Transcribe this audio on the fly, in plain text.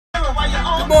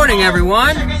morning,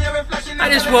 everyone. I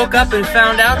just woke up and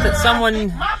found out that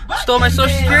someone stole my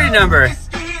social security number.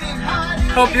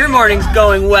 Hope your morning's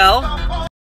going well.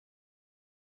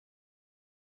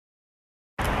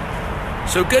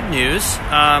 So good news.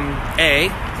 A,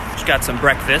 just got some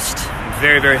breakfast. I'm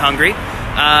very, very hungry.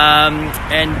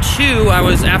 And two, I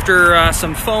was after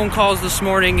some phone calls this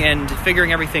morning and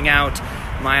figuring everything out.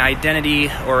 My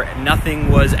identity or nothing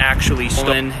was actually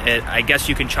stolen. I guess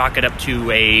you can chalk it up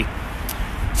to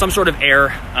some sort of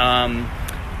error.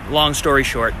 Long story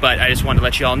short, but I just wanted to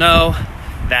let you all know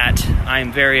that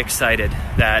I'm very excited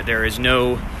that there is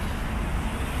no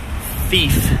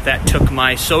thief that took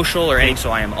my social or anything.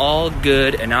 So I am all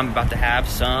good, and I'm about to have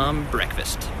some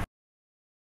breakfast.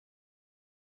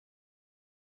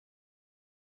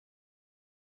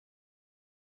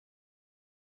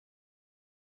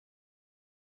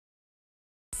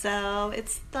 So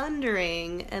it's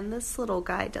thundering, and this little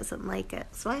guy doesn't like it.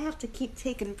 So I have to keep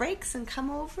taking breaks and come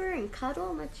over and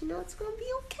cuddle and let you know it's going to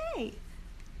be okay.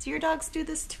 Do your dogs do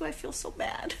this too? I feel so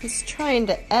bad. He's trying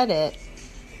to edit.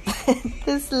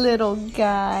 This little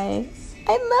guy.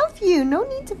 I love you. No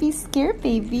need to be scared,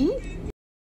 baby.